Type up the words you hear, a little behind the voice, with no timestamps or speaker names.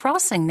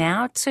Crossing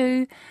now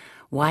to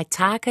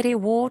Waitakere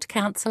Ward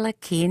Councillor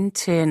Ken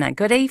Turner.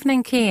 Good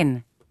evening,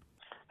 Ken.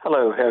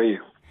 Hello, how are you?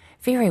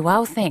 Very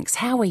well, thanks.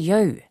 How are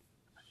you?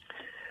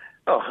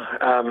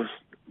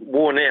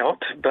 Worn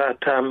out, but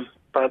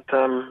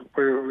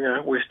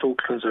we're still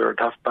considered a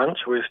tough bunch.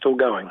 We're still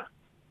going.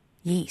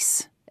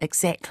 Yes,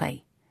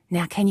 exactly.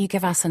 Now, can you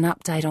give us an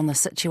update on the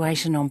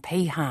situation on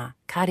Piha,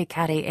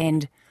 Karekare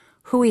and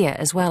Huia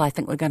as well? I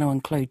think we're going to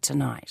include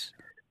tonight.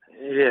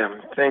 Yeah,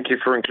 thank you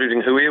for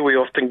including Huia. We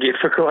often get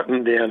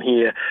forgotten down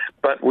here,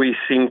 but we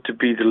seem to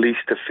be the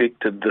least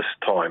affected this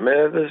time.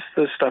 There's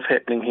stuff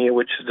happening here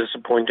which is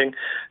disappointing.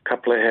 A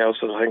couple of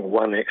houses, I think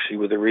one actually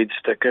with a red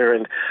sticker,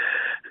 and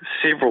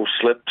several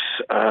slips,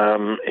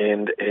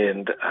 and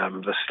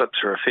the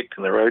slips are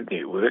affecting the road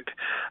network.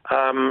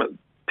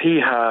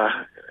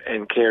 Piha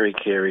and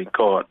Karekare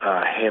got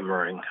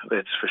hammering,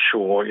 that's for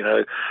sure. You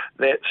know,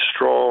 that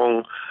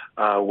strong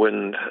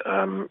wind,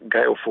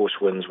 gale force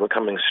winds were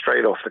coming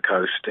straight off the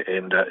coast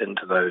and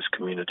into those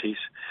communities.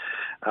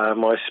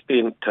 I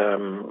spent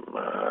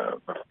 5-6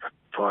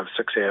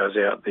 hours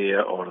out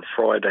there on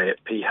Friday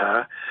at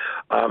Piha.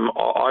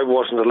 I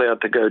wasn't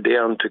allowed to go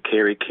down to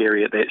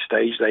Karekare at that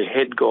stage. They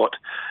had got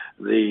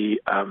the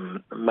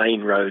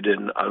main road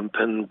in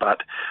open,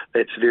 but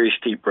that's a very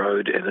steep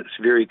road and it's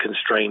very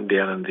constrained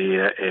down in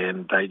there,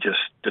 and they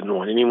just didn't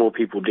want any more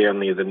people down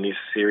there than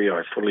necessary.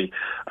 I fully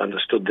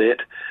understood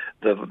that.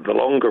 The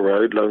longer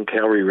road, Lone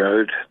Kauri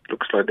Road,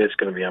 looks like that's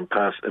going to be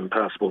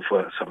impassable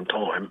for some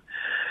time.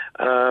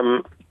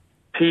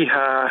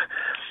 Piha,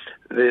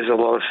 there's a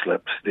lot of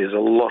slips, there's a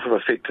lot of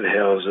affected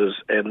houses,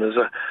 and there's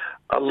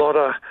a lot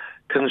of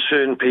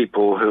concerned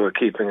people who are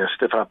keeping a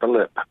stiff upper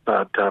lip,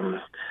 but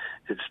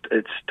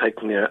it's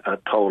taking a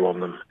toll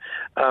on them.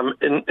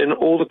 In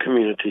all the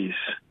communities,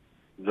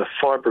 the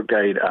Fire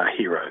Brigade are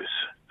heroes.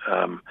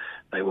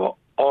 They were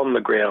on the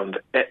ground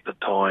at the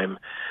time,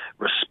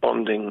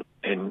 responding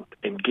and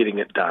getting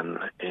it done,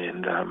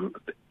 and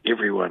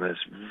everyone is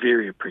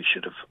very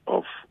appreciative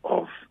of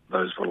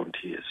those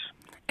volunteers.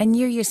 And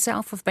you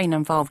yourself have been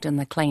involved in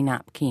the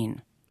clean-up,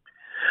 Ken?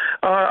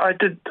 I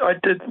did.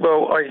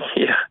 Well,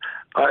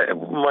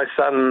 my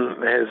son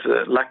has,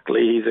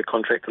 luckily, he's a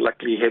contractor.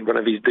 Luckily, he had one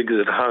of his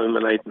diggers at home,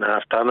 an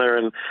 8.5 tonner,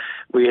 and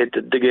we had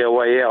to dig our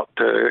way out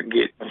to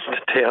get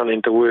to town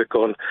and to work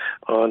on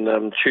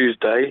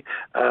Tuesday,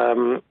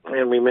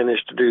 and we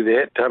managed to do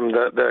that.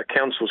 The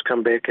council's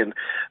come back and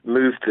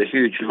moved the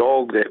huge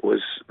log that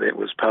was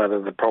part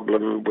of the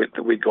problem.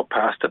 We got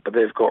past it, but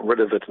they've got rid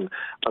of it and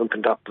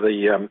opened up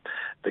the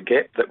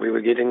gap that we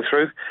were getting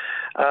through.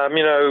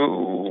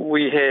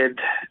 We had.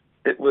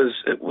 It was.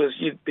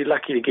 You'd be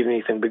lucky to get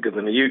anything bigger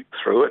than a ute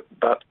through it,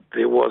 but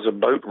there was a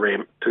boat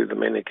ramp to the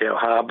Manukau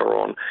Harbour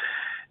on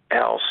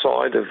our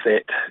side of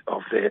that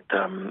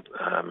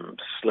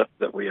slip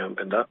that we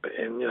opened up,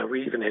 and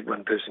we even had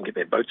one person get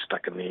their boat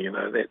stuck in there.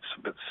 That's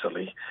a bit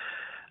silly.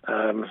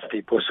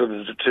 People are sort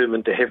of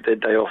determined to have their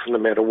day off no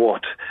matter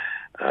what.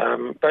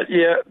 But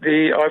yeah,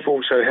 I've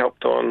also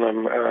helped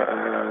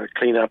on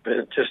clean up,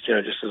 just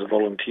as a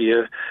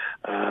volunteer,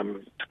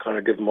 to kind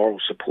of give moral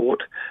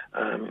support.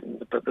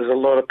 But there's a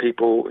lot of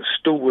people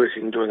still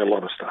working, doing a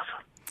lot of stuff.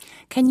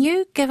 Can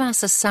you give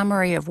us a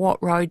summary of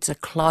what roads are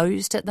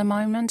closed at the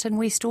moment in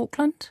West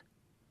Auckland?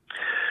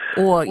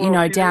 Or,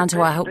 down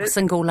to a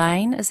single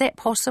lane? Is that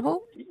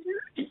possible?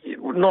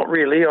 Not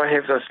really. I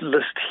have this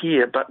list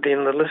here, but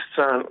then the lists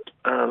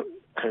aren't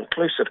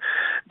conclusive.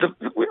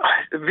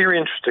 Very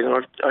interesting.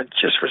 I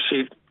just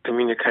received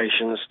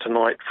communications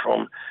tonight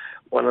from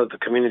one of the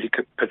community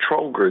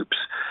patrol groups.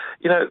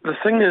 The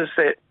thing is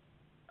that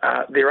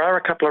there are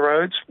a couple of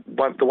roads.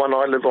 The one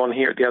I live on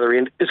here at the other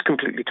end is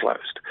completely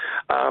closed.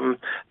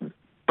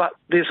 But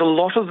there's a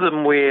lot of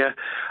them where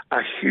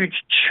a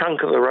huge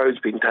chunk of the road's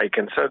been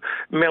taken. So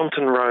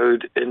Mountain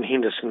Road in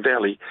Henderson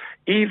Valley,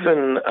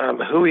 even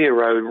Huia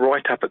Road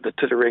right up at the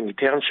Titirangi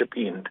Township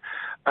end.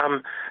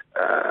 On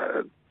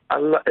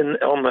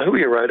the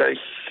Huia Road, a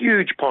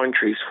huge pine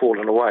tree's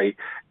fallen away.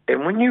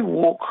 And when you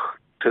walk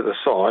to the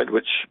side,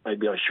 which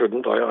maybe I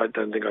shouldn't, I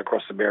don't think I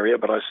crossed the barrier,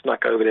 but I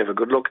snuck over to have a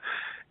good look,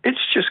 it's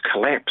just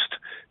collapsed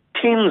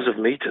tens of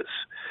metres.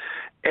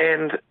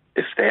 And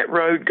if that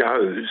road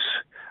goes,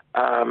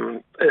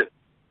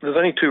 there's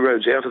only 2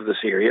 roads out of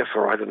this area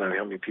for I don't know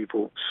how many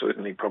people,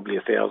 certainly probably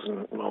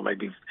 1,000 or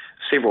maybe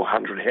several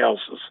hundred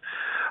houses.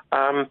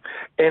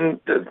 And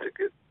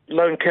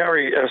Lone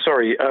Kauri,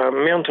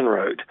 Mountain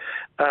Road,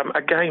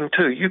 again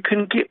too, you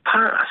can get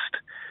past.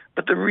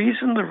 But the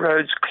reason the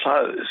road's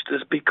closed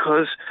is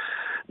because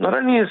not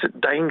only is it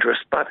dangerous,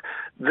 but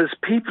there's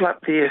people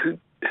up there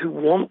who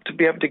want to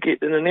be able to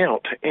get in and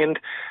out, and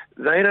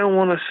they don't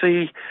want to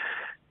see,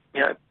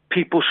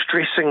 people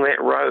stressing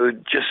that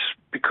road just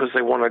because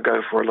they want to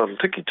go for a little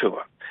tiki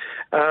tour.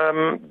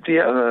 The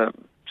other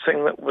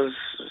thing that was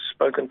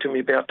spoken to me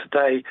about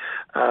today,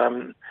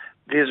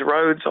 there's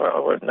roads, I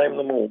won't name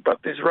them all, but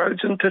there's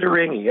roads in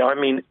Titirangi. I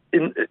mean,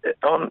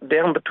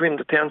 down between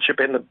the township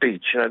and the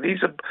beach.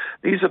 These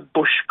are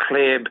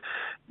bush-clad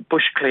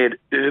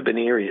urban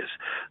areas.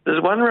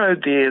 There's one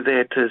road there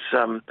that is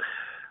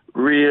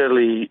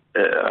really,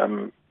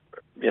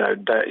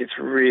 it's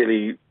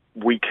really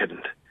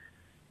weakened.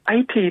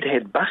 AT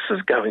had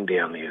buses going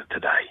down there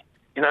today.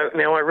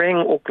 Now I rang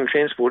Auckland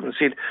Transport and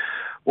said,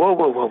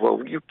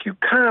 whoa, you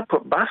can't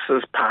put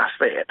buses past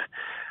that.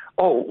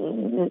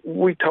 Oh,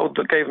 we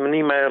gave them an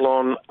email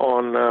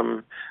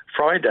on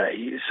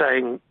Friday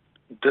saying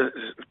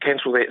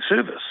cancel that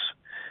service,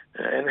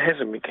 and it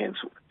hasn't been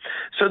cancelled.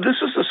 So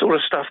this is the sort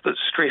of stuff that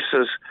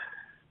stresses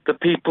the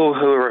people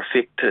who are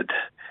affected.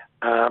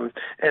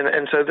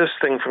 And so this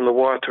thing from the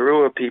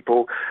Waitarua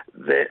people,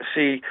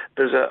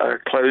 there's a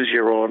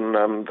closure on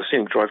the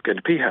Central Drive going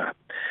to Piha,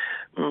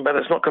 but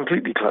it's not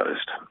completely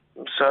closed.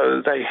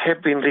 So they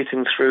have been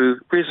letting through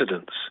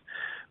residents,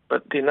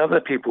 but then other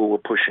people were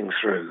pushing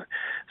through.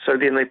 So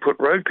then they put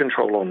road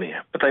control on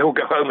there, but they all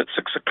go home at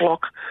 6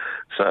 o'clock.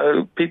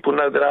 So people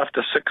know that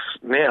after 6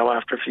 now,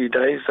 after a few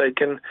days, they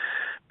can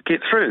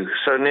get through.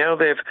 So now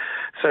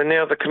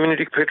the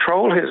community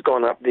patrol has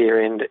gone up there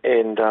and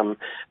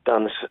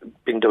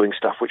been doing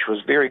stuff which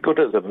was very good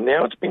of them.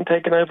 Now it's been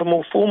taken over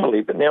more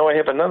formally, but now I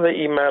have another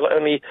email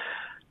only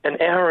an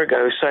hour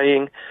ago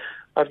saying,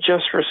 I've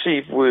just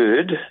received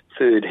word,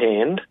 third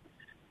hand,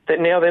 that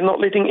now they're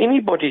not letting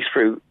anybody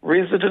through,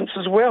 residents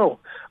as well.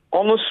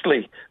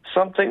 Honestly,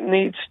 something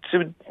needs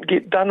to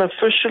get done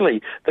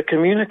officially. The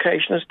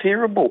communication is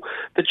terrible.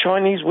 The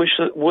Chinese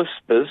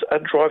whispers are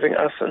driving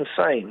us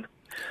insane.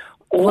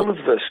 All of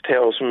this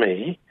tells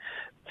me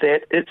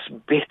that it's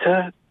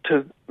better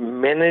to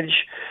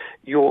manage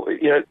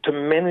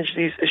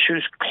these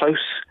issues close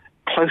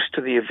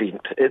to the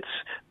event. It's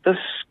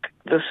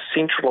this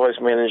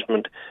centralised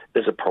management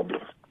is a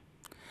problem.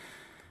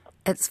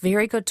 It's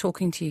very good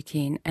talking to you,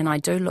 Ken, and I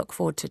do look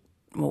forward to,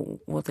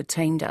 well the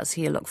team does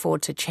here, look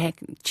forward to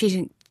checking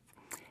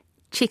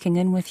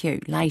in with you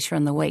later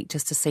in the week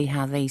just to see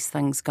how these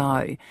things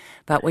go.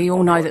 But we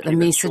all know that the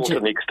message...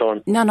 next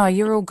time. No,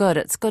 you're all good.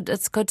 It's good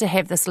to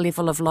have this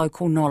level of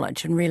local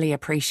knowledge and really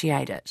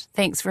appreciate it.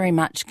 Thanks very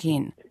much,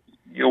 Ken.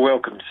 You're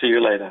welcome. See you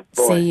later.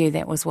 Bye. See you.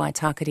 That was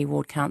Waitakere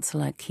Ward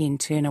Councillor Ken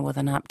Turner with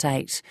an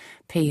update.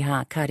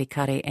 Piha,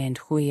 Karikari and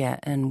Huia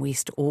in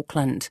West Auckland.